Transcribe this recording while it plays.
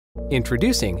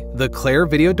Introducing the Clare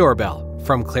Video Doorbell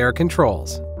from Clare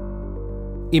Controls.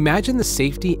 Imagine the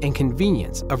safety and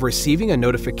convenience of receiving a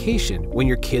notification when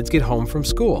your kids get home from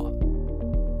school.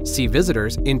 See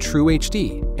visitors in true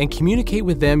HD and communicate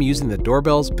with them using the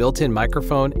doorbell's built-in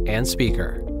microphone and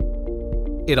speaker.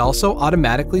 It also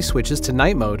automatically switches to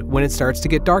night mode when it starts to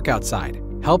get dark outside,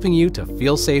 helping you to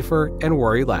feel safer and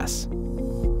worry less.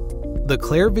 The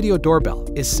Clare Video Doorbell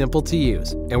is simple to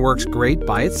use and works great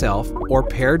by itself or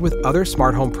paired with other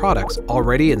smart home products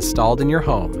already installed in your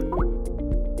home.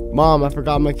 Mom, I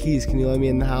forgot my keys. Can you let me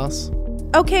in the house?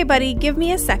 Okay, buddy, give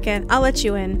me a second. I'll let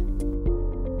you in.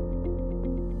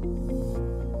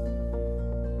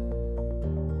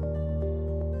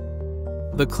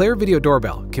 The Clare Video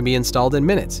Doorbell can be installed in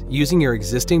minutes using your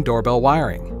existing doorbell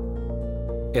wiring.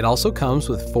 It also comes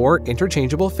with 4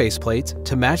 interchangeable faceplates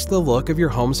to match the look of your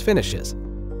home's finishes.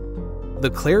 The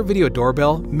Clare Video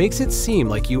Doorbell makes it seem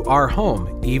like you are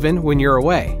home even when you're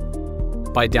away.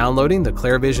 By downloading the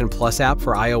ClareVision Plus app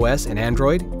for iOS and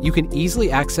Android, you can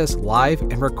easily access live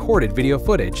and recorded video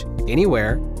footage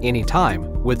anywhere,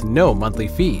 anytime, with no monthly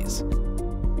fees.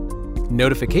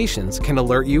 Notifications can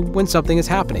alert you when something is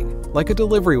happening, like a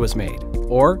delivery was made,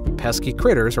 or pesky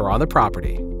critters are on the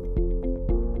property.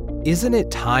 Isn't it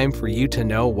time for you to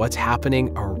know what's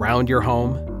happening around your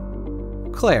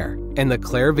home? Clare and the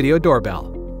Clare Video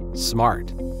Doorbell.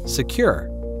 Smart, secure,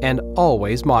 and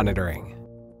always monitoring.